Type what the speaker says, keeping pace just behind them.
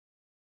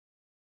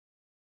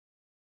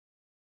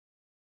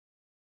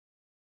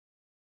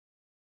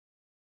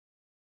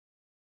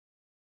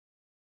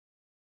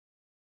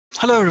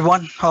Hello,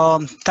 everyone.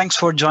 Thanks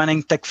for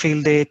joining Tech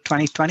Field Day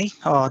 2020.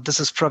 This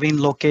is Praveen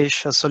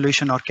Lokesh, a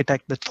solution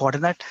architect with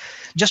Fortinet.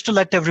 Just to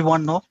let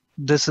everyone know,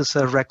 this is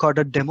a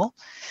recorded demo.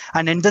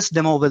 And in this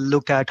demo, we'll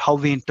look at how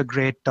we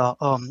integrate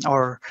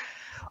our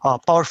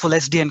powerful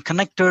SDN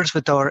connectors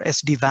with our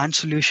SD-WAN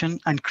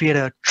solution and create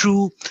a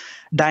true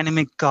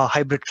dynamic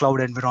hybrid cloud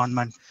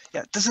environment.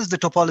 Yeah, this is the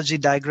topology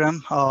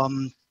diagram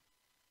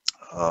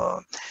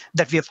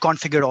that we have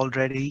configured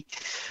already.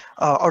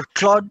 Our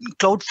Cloud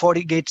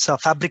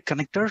FortiGates Fabric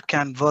connector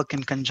can work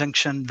in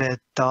conjunction with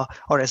our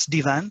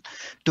SD-WAN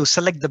to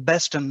select the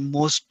best and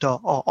most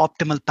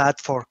optimal path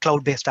for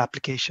cloud-based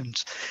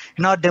applications.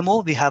 In our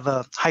demo, we have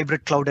a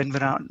hybrid cloud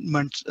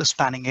environment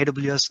spanning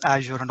AWS,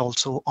 Azure, and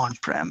also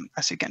on-prem,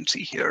 as you can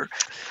see here.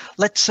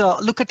 Let's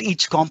look at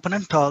each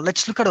component.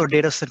 Let's look at our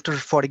data center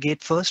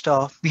FortiGate first.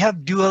 We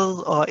have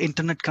dual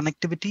internet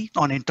connectivity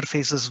on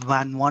interfaces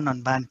WAN 1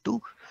 and WAN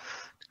 2.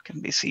 Can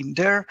be seen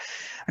there,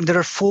 and there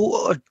are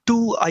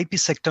two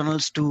IPsec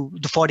tunnels to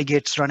the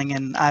FortiGates running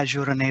in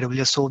Azure and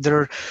AWS. So there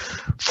are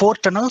 4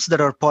 tunnels that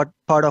are part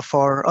of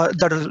our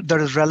that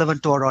is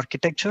relevant to our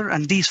architecture,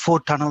 and these 4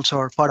 tunnels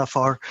are part of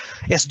our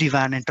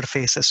SD-WAN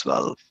interface as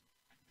well.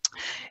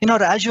 In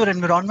our Azure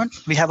environment,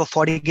 we have a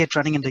FortiGate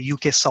running in the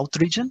UK South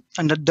region,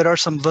 and there are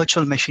some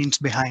virtual machines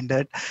behind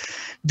it.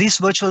 These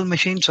virtual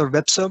machines are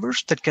web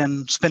servers that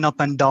can spin up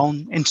and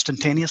down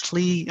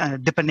instantaneously,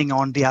 depending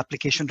on the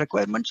application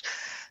requirements.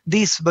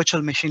 These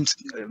virtual machines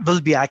will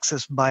be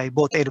accessed by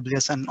both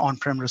AWS and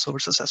on-prem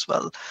resources as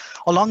well.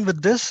 Along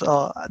with this,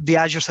 the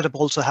Azure setup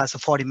also has a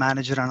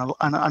FortiManager and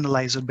an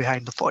analyzer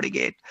behind the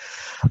FortiGate.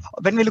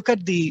 When we look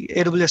at the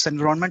AWS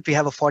environment, we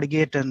have a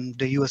FortiGate in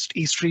the US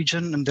East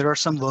region, and there are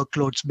some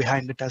workloads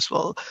behind it as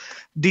well.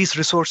 These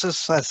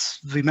resources, as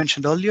we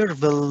mentioned earlier,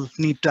 will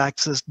need to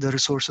access the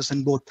resources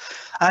in both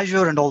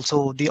Azure and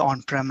also the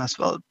on-prem as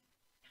well.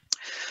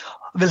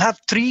 We'll have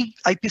 3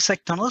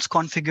 IPsec tunnels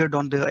configured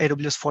on the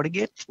AWS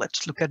FortiGate.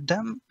 Let's look at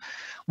them.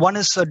 One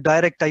is a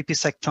direct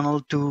IPsec tunnel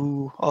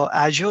to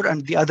Azure,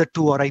 and the other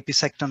 2 are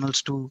IPsec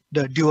tunnels to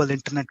the dual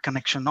internet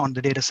connection on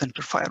the data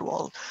center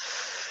firewall.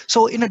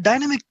 So in a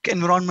dynamic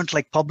environment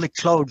like public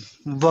cloud,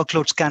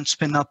 workloads can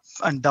spin up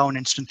and down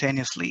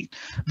instantaneously.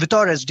 With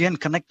our SDN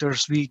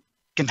connectors, we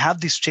can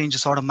have these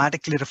changes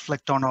automatically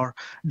reflect on our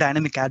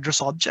dynamic address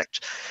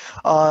object.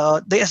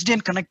 The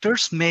SDN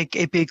connectors make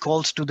API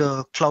calls to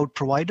the cloud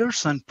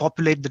providers and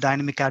populate the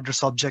dynamic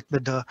address object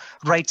with the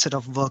right set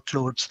of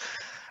workloads.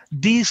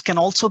 These can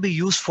also be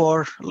used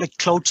for like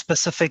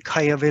cloud-specific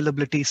high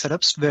availability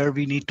setups where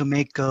we need to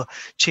make a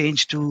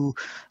change to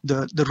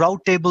the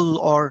route table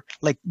or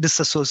like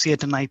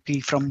disassociate an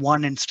IP from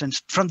one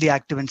instance, from the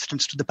active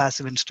instance to the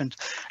passive instance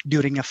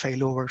during a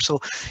failover. So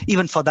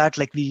even for that,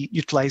 like we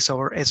utilize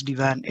our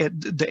SD-WAN,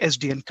 the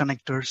SDN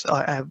connectors,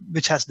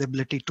 which has the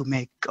ability to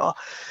make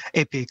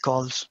API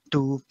calls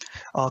to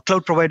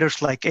cloud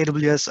providers like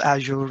AWS,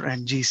 Azure,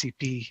 and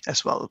GCP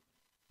as well.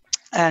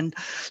 And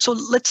so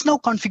let's now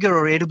configure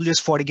our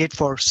AWS FortiGate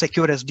for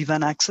secure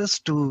SD-WAN access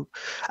to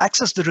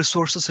access the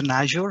resources in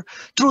Azure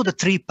through the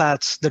 3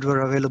 paths that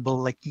were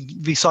available. Like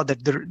we saw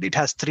that it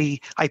has 3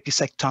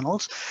 IPsec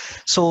tunnels.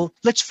 So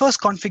let's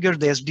first configure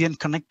the SDN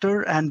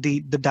connector and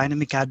the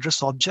dynamic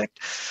address object.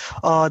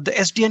 The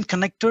SDN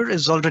connector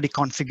is already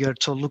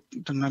configured. So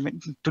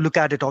to look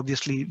at it,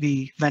 obviously,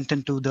 we went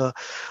into the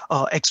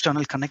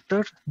external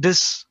connector.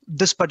 This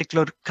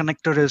particular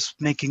connector is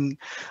making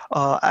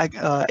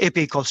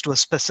API calls to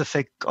a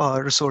specific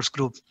resource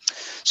group.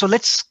 So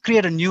let's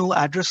create a new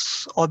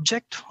address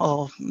object.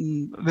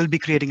 We'll be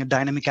creating a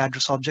dynamic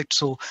address object.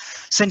 So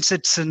since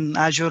it's in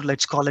Azure,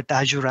 let's call it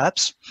Azure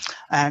Apps.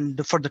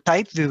 And for the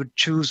type, we would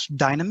choose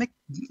dynamic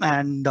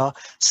and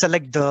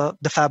select the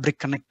fabric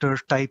connector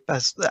type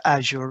as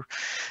Azure.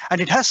 And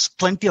it has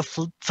plenty of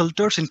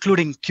filters,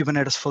 including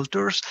Kubernetes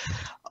filters.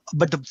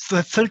 But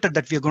the filter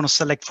that we're going to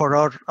select for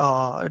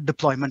our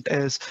deployment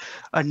is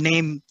a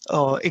name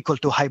equal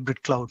to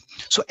hybrid cloud.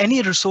 So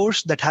any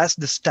resource that has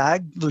this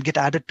tag will get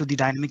added to the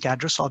dynamic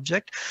address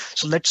object.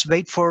 So let's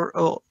wait for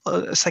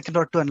a second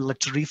or 2 and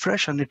let's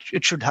refresh, and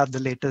it should have the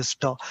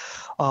latest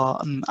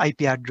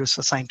IP address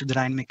assigned to the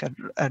dynamic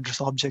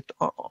address object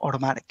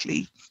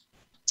automatically.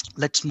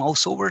 Let's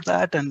mouse over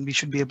that, and we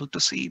should be able to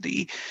see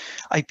the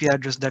IP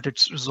address that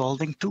it's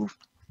resolving to.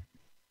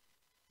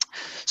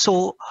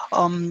 So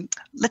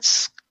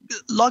let's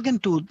log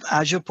into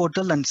Azure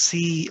portal and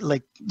see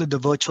like the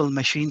virtual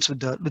machines with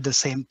the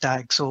same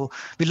tag. So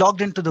we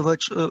logged into the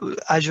virtual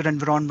Azure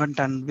environment,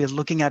 and we're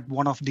looking at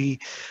one of the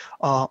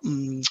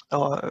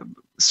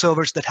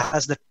servers that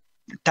has the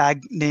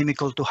tag name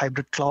equal to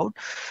hybrid cloud.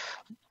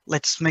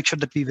 Let's make sure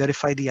that we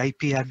verify the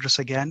IP address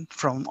again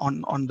from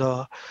on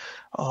the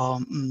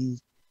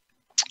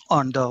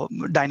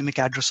dynamic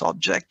address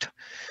object.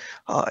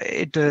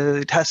 It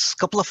has a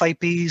couple of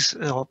IPs,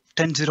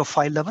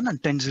 10.0.5.11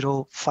 and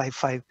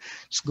 10.0.5.5.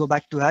 Let's go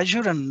back to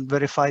Azure and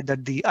verify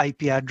that the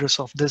IP address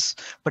of this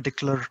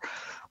particular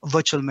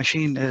virtual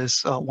machine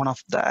is one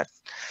of that.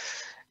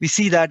 We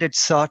see that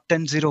it's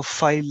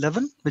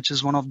 10.0.5.11, which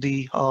is one of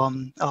the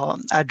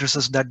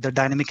addresses that the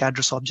dynamic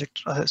address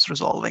object is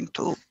resolving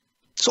to.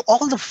 So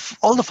all the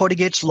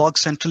FortiGates log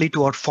centrally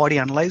to our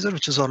FortiAnalyzer,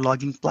 which is our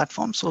logging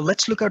platform. So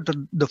let's look at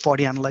the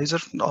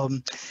FortiAnalyzer.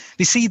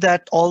 We see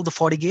that all the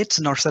FortiGates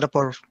in our setup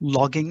are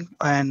logging,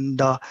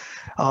 and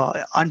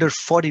under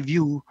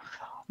FortiView,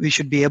 we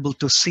should be able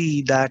to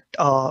see that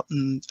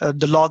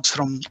the logs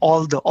from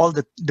all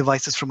the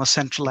devices from a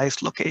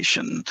centralized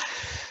location.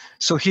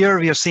 So here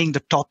we are seeing the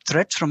top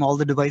threats from all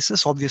the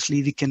devices.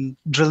 Obviously, we can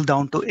drill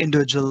down to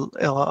individual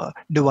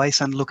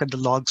device and look at the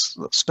logs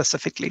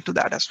specifically to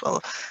that as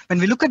well. When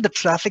we look at the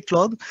traffic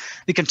log,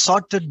 we can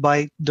sort it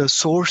by the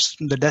source,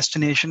 the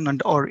destination,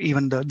 and or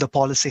even the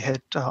policy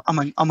hit,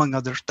 among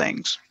other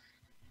things.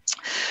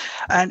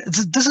 And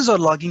this is our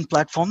logging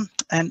platform,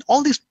 and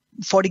all these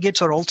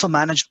FortiGates are also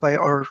managed by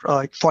our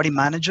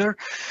FortiManager,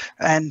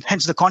 and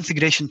hence the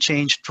configuration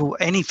change to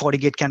any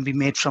FortiGate can be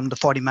made from the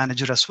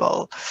FortiManager as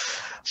well.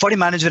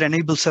 FortiManager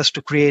enables us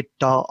to create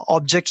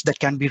objects that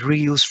can be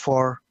reused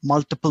for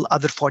multiple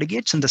other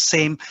FortiGates in the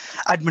same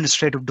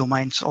administrative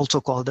domains, also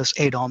called as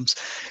ADOMs.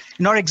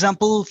 In our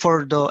example,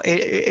 for the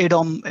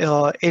ADOM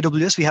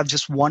AWS, we have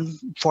just one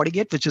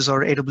FortiGate, which is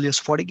our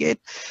AWS FortiGate.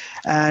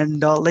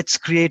 And let's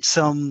create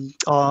some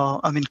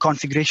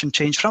configuration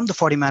change from the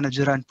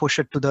FortiManager and push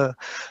it to the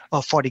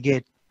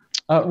FortiGate.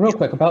 Real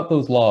quick, about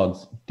those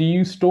logs, do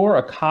you store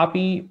a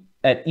copy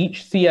at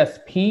each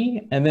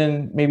CSP and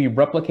then maybe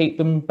replicate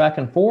them back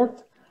and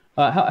forth?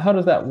 How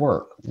does that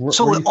work? Where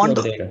do you store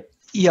the data?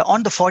 Yeah,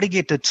 on the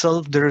FortiGate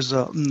itself, there's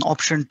an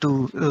option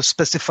to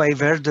specify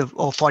where the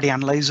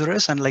FortiAnalyzer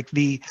is, and like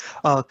we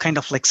kind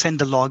of like send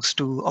the logs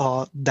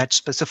to that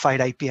specified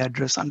IP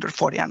address under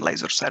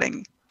FortiAnalyzer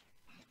setting.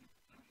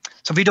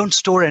 So we don't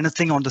store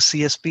anything on the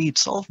CSP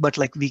itself, but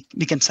like we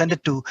can send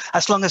it to,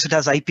 as long as it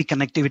has IP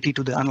connectivity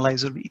to the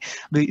analyzer,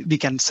 we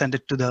can send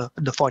it to the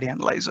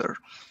FortiAnalyzer.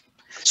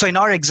 So in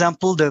our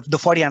example, the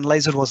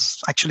FortiAnalyzer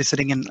was actually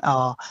sitting in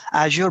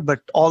Azure, but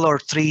all our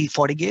three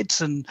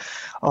FortiGates and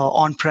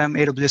on-prem,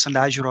 AWS, and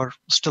Azure are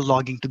still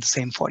logging to the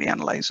same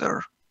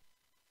FortiAnalyzer.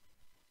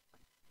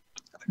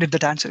 Did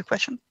that answer your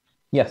question?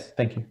 Yes,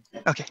 thank you.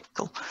 Okay,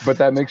 cool. But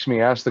that makes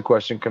me ask the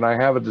question, can I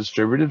have a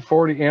distributed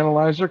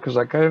FortiAnalyzer? Because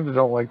I kind of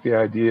don't like the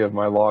idea of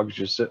my logs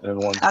just sitting in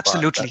one spot.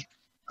 Absolutely. Okay.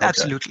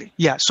 Absolutely.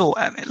 Yeah. So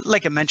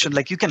like I mentioned,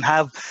 like you can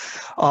have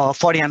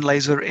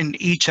FortiAnalyzer in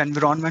each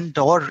environment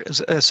or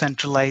a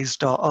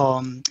centralized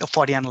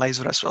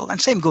FortiAnalyzer as well.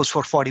 And same goes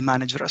for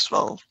FortiManager as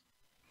well.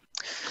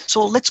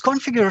 So let's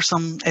configure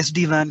some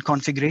SD-WAN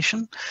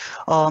configuration.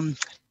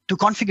 To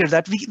configure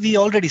that, we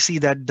already see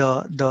that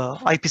the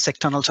IPsec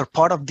tunnels are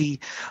part of the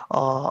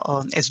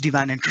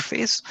SD-WAN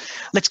interface.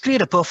 Let's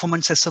create a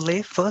performance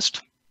SLA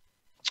first.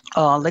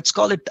 Let's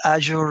call it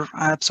Azure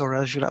Apps or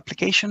Azure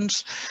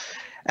Applications.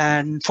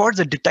 And for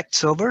the detect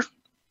server,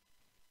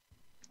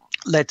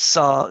 let's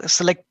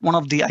select one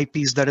of the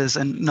IPs that is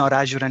in our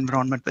Azure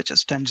environment, which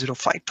is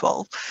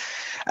 10.0.5.12.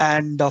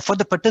 And for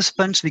the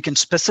participants, we can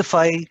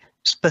specify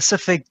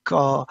specific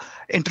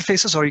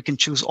interfaces, or you can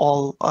choose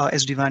all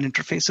SD-WAN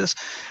interfaces.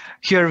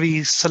 Here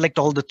we select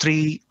all the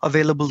three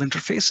available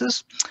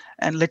interfaces,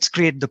 and let's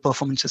create the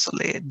performance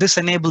SLA. This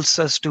enables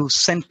us to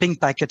send ping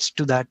packets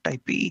to that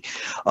IP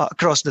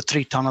across the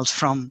three tunnels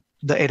from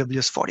the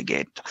AWS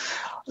FortiGate.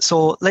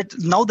 So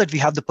now that we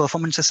have the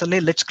performance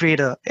SLA, let's create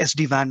a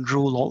SD-WAN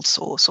rule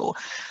also. So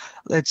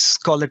let's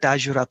call it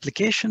Azure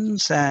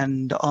Applications,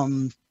 and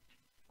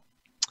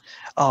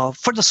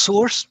for the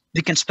source,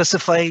 we can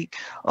specify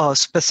a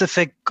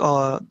specific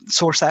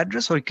source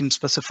address, or you can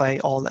specify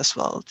all as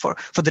well.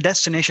 For the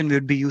destination, we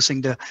would be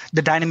using the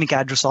dynamic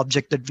address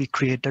object that we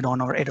created on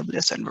our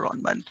AWS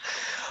environment.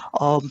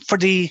 For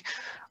the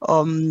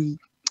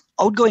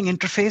outgoing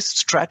interface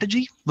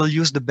strategy, we'll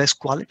use the best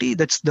quality.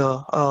 That's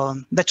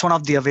one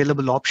of the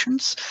available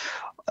options.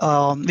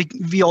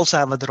 We also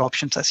have other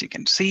options, as you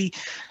can see.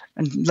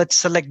 And let's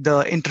select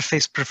the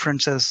interface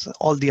preferences,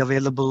 all the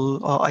available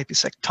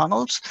IPsec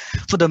tunnels.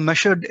 For the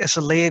measured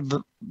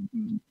SLA,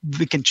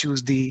 we can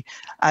choose the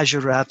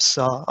Azure Apps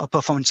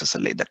performance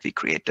SLA that we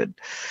created.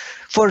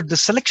 For the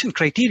selection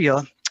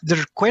criteria, there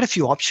are quite a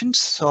few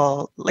options.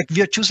 Like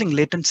we are choosing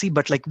latency,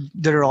 but like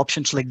there are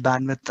options like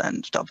bandwidth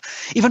and stuff.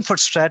 Even for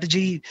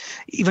strategy,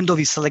 even though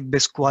we select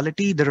best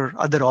quality, there are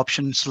other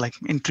options like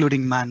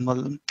including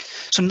manual.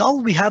 So now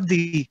we have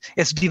the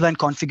SD-WAN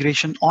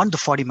configuration on the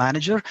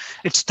FortiManager.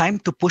 It's time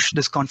to push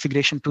this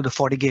configuration to the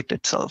FortiGate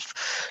itself.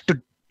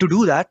 To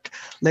do that,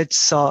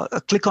 let's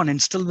click on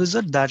Install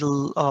Wizard.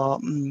 That'll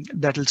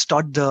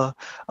start the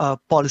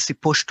policy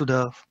push to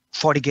the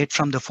FortiGate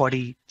from the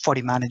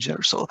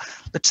FortiManager. So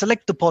let's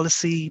select the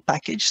policy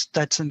package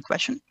that's in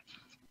question.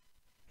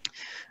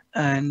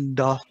 And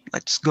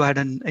let's go ahead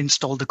and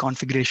install the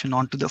configuration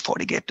onto the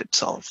FortiGate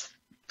itself.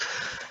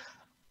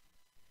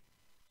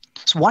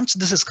 So once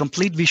this is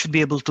complete, we should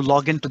be able to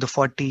log into the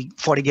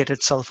FortiGate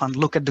itself and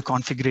look at the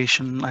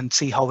configuration and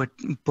see how it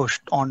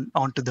pushed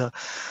onto the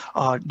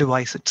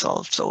device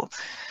itself. So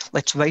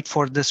let's wait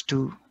for this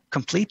to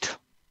complete.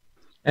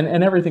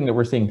 And everything that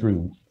we're seeing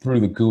through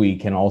the GUI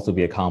can also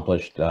be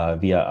accomplished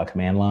via a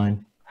command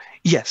line?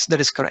 Yes, that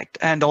is correct.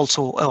 And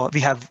also we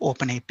have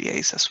open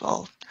APIs as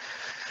well.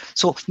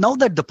 So now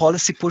that the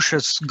policy push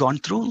has gone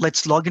through,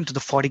 let's log into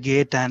the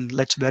FortiGate and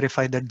let's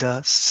verify that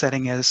the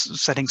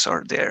settings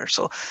are there.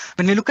 So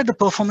when we look at the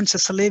performance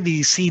SLA,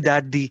 we see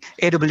that the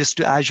AWS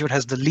to Azure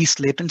has the least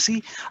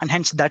latency, and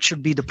hence that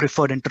should be the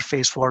preferred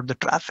interface for the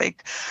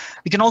traffic.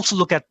 We can also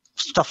look at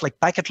stuff like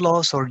packet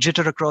loss or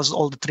jitter across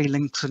all the three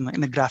links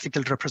in a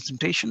graphical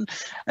representation,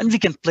 and we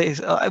can base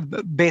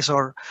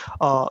our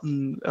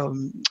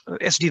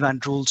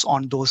SD-WAN rules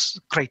on those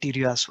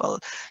criteria as well.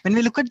 When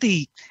we look at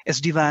the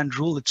SD-WAN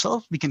rule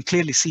itself, we can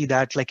clearly see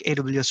that like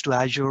AWS to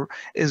Azure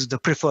is the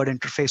preferred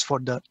interface for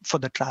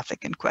the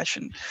traffic in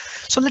question.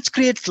 So let's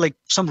create like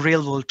some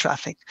real-world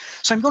traffic.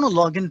 So I'm going to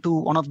log into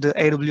one of the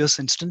AWS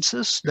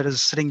instances that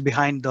is sitting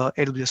behind the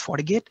AWS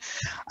FortiGate,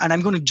 and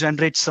I'm going to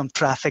generate some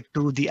traffic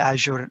to the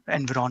Azure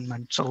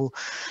environment. So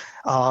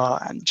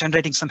I'm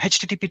generating some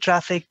HTTP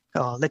traffic.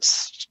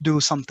 Let's do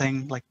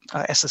something like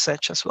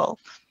SSH as well.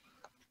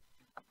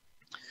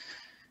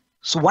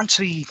 So once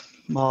we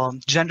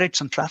generate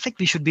some traffic,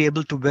 we should be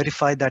able to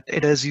verify that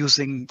it is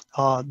using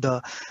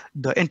the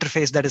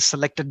interface that is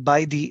selected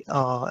by the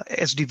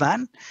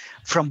SD-WAN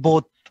from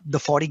both the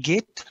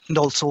FortiGate and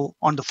also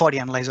on the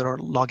FortiAnalyzer or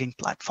logging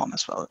platform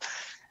as well.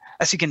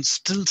 As you can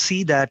still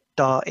see that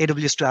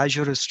AWS to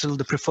Azure is still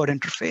the preferred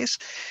interface.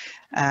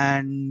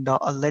 And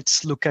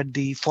let's look at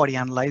the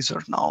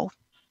FortiAnalyzer now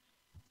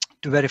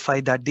to verify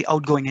that the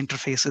outgoing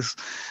interface is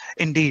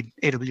indeed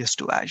AWS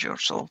to Azure.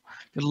 So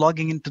you're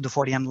logging into the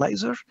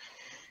FortiAnalyzer.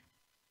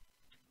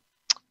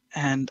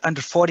 And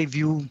under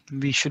FortiView,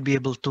 we should be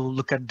able to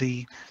look at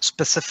the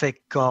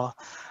specific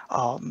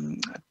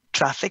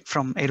traffic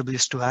from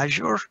AWS to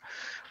Azure.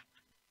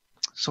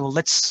 So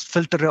let's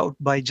filter out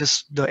by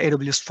just the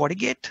AWS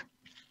FortiGate.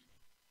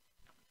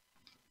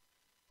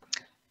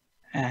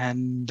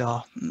 And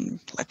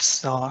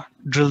let's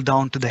drill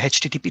down to the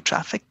HTTP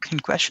traffic in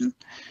question.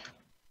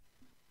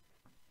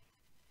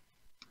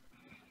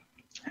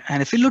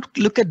 And if we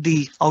look at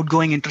the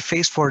outgoing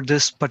interface for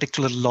this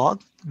particular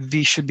log,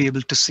 we should be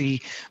able to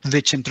see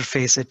which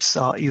interface it's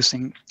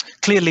using.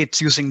 Clearly, it's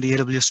using the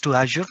AWS to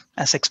Azure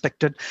as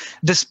expected.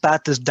 This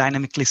path is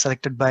dynamically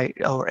selected by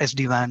our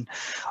SD-WAN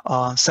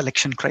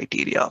selection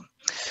criteria.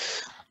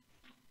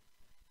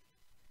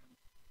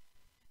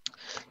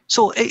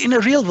 So in a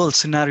real world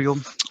scenario,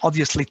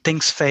 obviously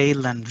things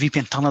fail and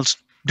VPN tunnels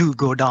do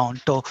go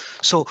down.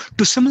 So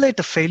to simulate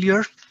a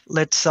failure,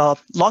 let's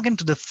log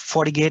into the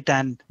FortiGate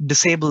and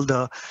disable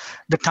the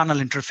tunnel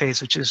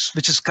interface, which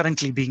is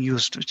currently being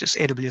used, which is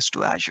AWS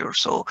to Azure.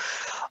 So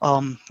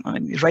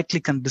right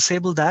click and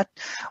disable that.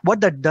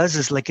 What that does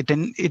is like it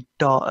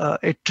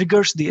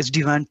triggers the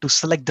SD-WAN to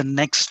select the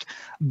next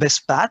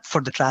best path for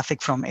the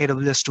traffic from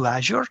AWS to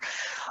Azure.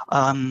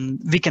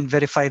 We can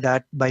verify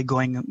that by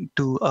going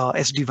to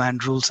SD-WAN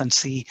rules and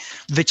see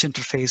which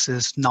interface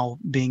is now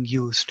being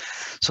used.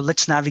 So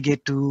let's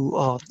navigate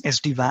to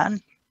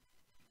SD-WAN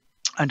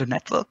under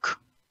network.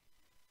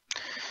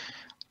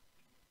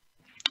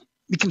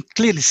 We can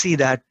clearly see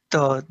that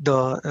the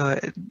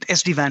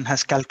SD-WAN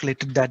has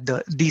calculated that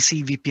the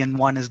DC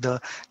VPN1 is the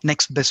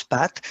next best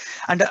path.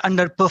 And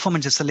under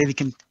performance SLA, we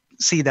can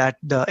see that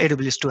the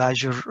AWS to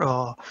Azure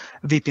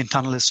VPN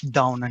tunnel is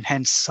down, and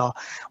hence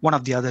one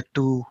of the other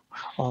two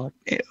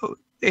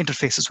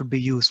interfaces would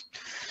be used.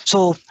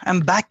 So I'm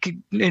back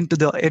into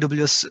the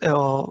AWS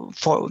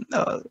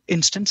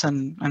instance,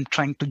 and I'm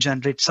trying to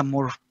generate some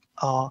more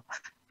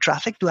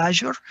traffic to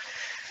Azure.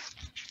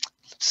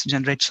 Let's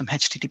generate some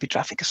HTTP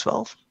traffic as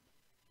well.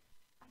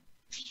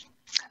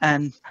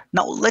 And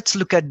now let's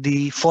look at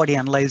the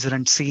FortiAnalyzer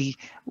and see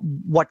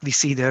what we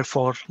see there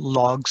for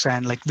logs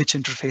and like which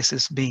interface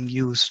is being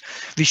used.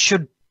 We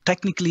should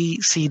technically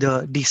see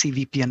the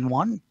DC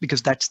VPN1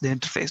 because that's the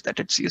interface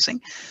that it's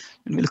using.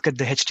 And we look at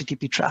the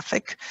HTTP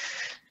traffic,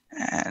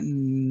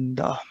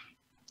 and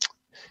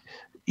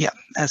yeah,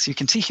 as you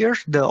can see here,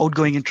 the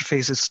outgoing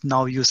interface is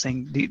now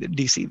using the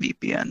DC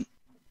VPN.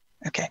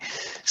 Okay,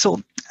 so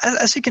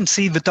as you can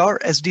see, with our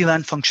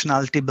SD-WAN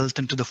functionality built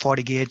into the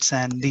FortiGates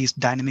and these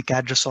dynamic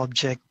address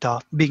object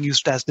being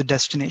used as the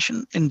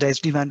destination in the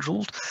SD-WAN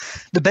rules,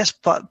 the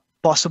best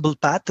possible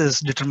path is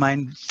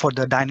determined for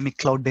the dynamic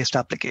cloud-based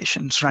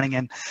applications running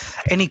in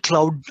any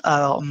cloud,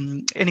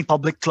 any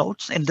public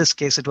clouds. In this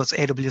case, it was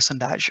AWS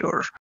and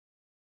Azure.